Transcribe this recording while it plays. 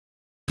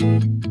So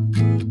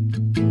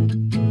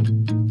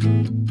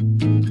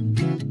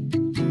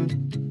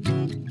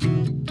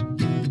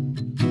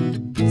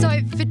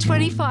for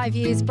 25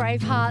 years,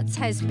 Bravehearts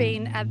has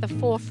been at the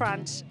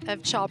forefront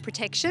of child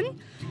protection,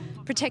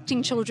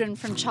 protecting children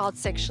from child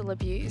sexual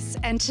abuse.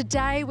 And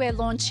today we're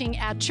launching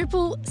our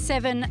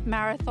 777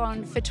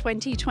 Marathon for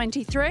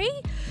 2023.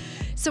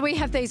 So we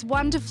have these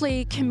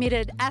wonderfully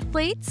committed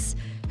athletes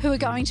who are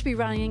going to be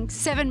running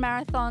 7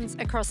 marathons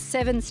across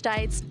 7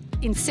 states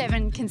in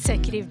 7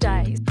 consecutive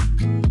days.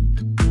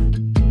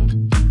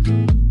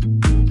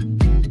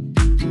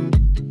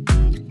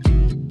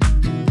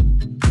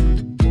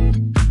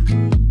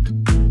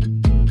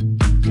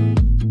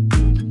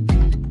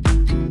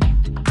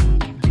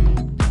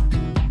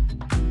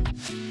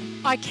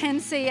 I can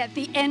see at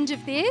the end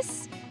of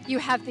this, you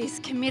have this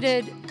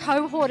committed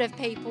cohort of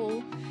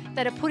people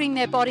that are putting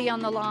their body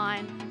on the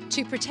line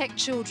to protect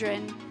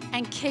children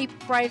and keep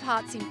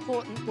Bravehearts'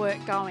 important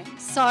work going.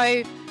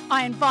 So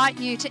I invite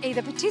you to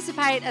either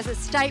participate as a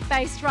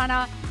state-based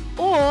runner,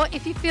 or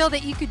if you feel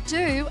that you could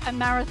do a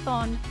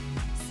marathon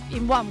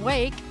in 1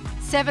 week,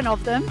 7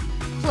 of them,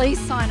 please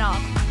sign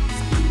up.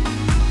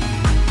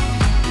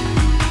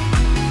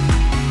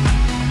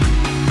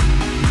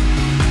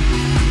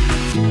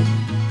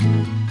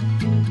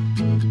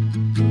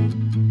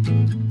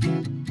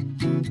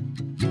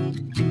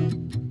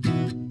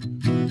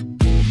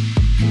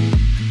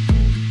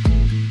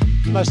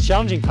 The most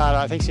challenging part,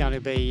 I think, is going to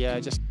be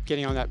just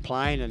getting on that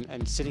plane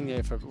and sitting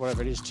there for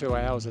whatever it is, 2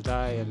 hours a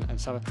day, and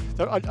so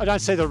I don't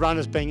see the run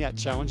as being that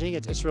challenging.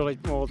 It's really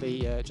more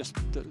just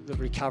the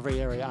recovery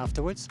area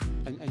afterwards,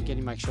 and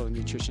make sure the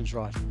nutrition's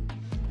right,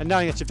 and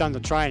knowing that you've done the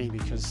training,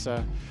 because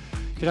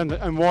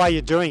and why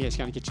you're doing it's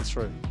going to get you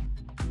through.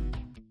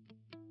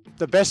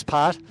 The best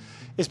part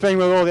is being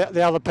with all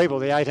the other people,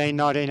 the 18,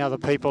 19 other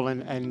people,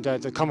 and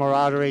the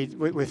camaraderie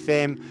with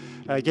them,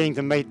 getting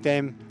to meet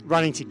them,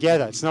 running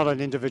together. It's not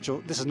an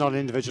individual. This is not an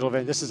individual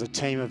event. This is a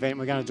team event.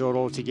 We're going to do it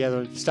all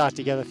together, start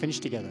together, finish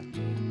together.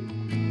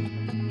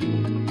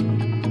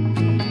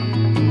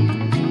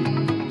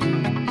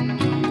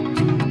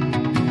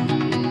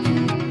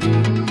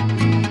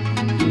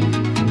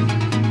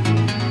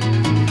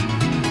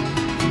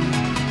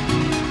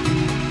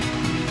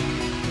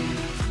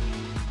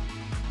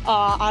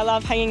 I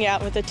love hanging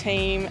out with the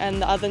team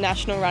and the other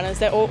national runners.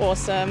 They're all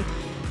awesome,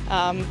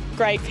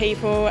 great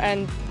people,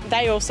 and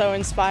they also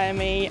inspire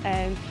me,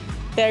 and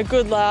they're a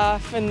good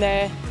laugh, and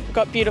they've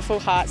got beautiful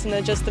hearts, and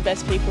they're just the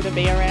best people to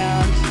be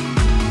around.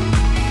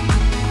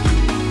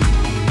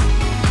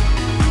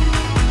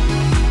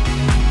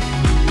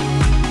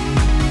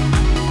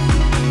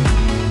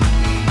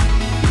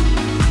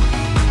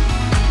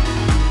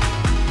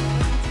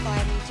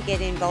 Get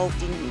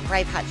involved in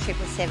Bravehearts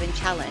 777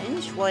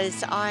 Challenge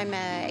was I'm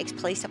an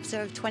ex-police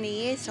officer of 20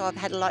 years, so I've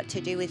had a lot to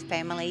do with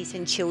families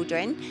and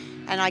children,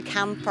 and I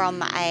come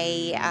from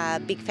a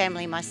big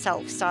family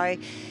myself, so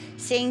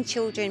seeing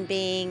children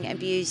being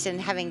abused and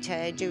having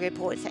to do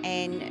reports,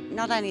 and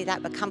not only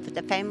that but comfort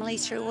the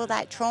families through all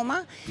that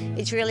trauma,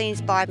 it's really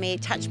inspired me.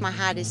 It touched my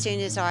heart as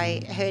soon as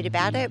I heard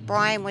about it.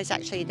 Brian was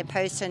actually the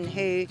person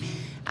who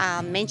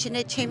mentioned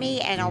it to me,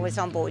 and I was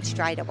on board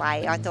straight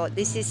away. I thought,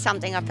 this is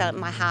something I felt in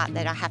my heart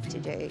that I have to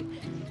do.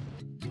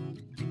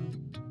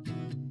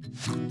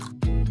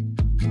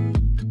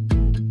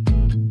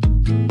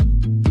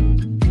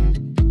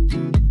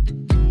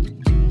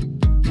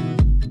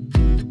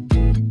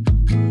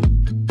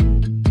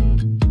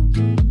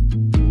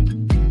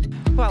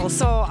 Well,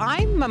 so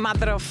I'm a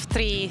mother of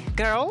 3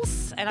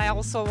 girls, and I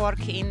also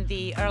work in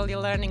the early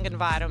learning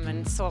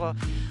environment. So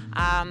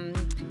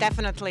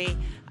definitely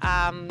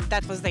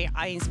that was the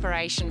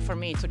inspiration for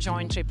me to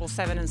join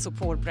 777 and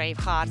support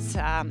Bravehearts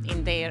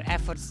in their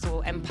efforts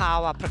to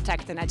empower,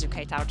 protect and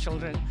educate our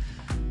children.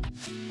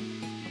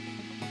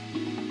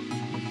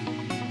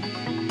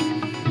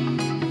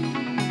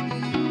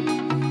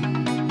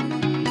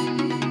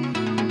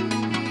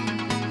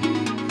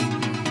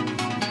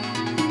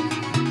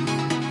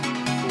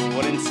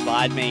 What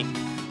inspired me?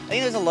 I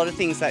think there's a lot of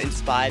things that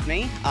inspired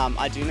me.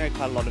 I do know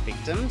quite a lot of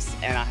victims,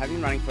 and I have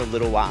been running for a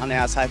little while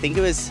now, so I think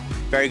it was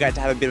very great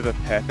to have a bit of a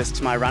purpose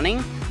to my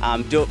running,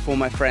 do it for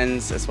my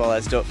friends as well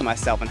as do it for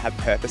myself and have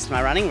purpose to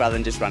my running rather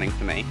than just running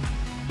for me.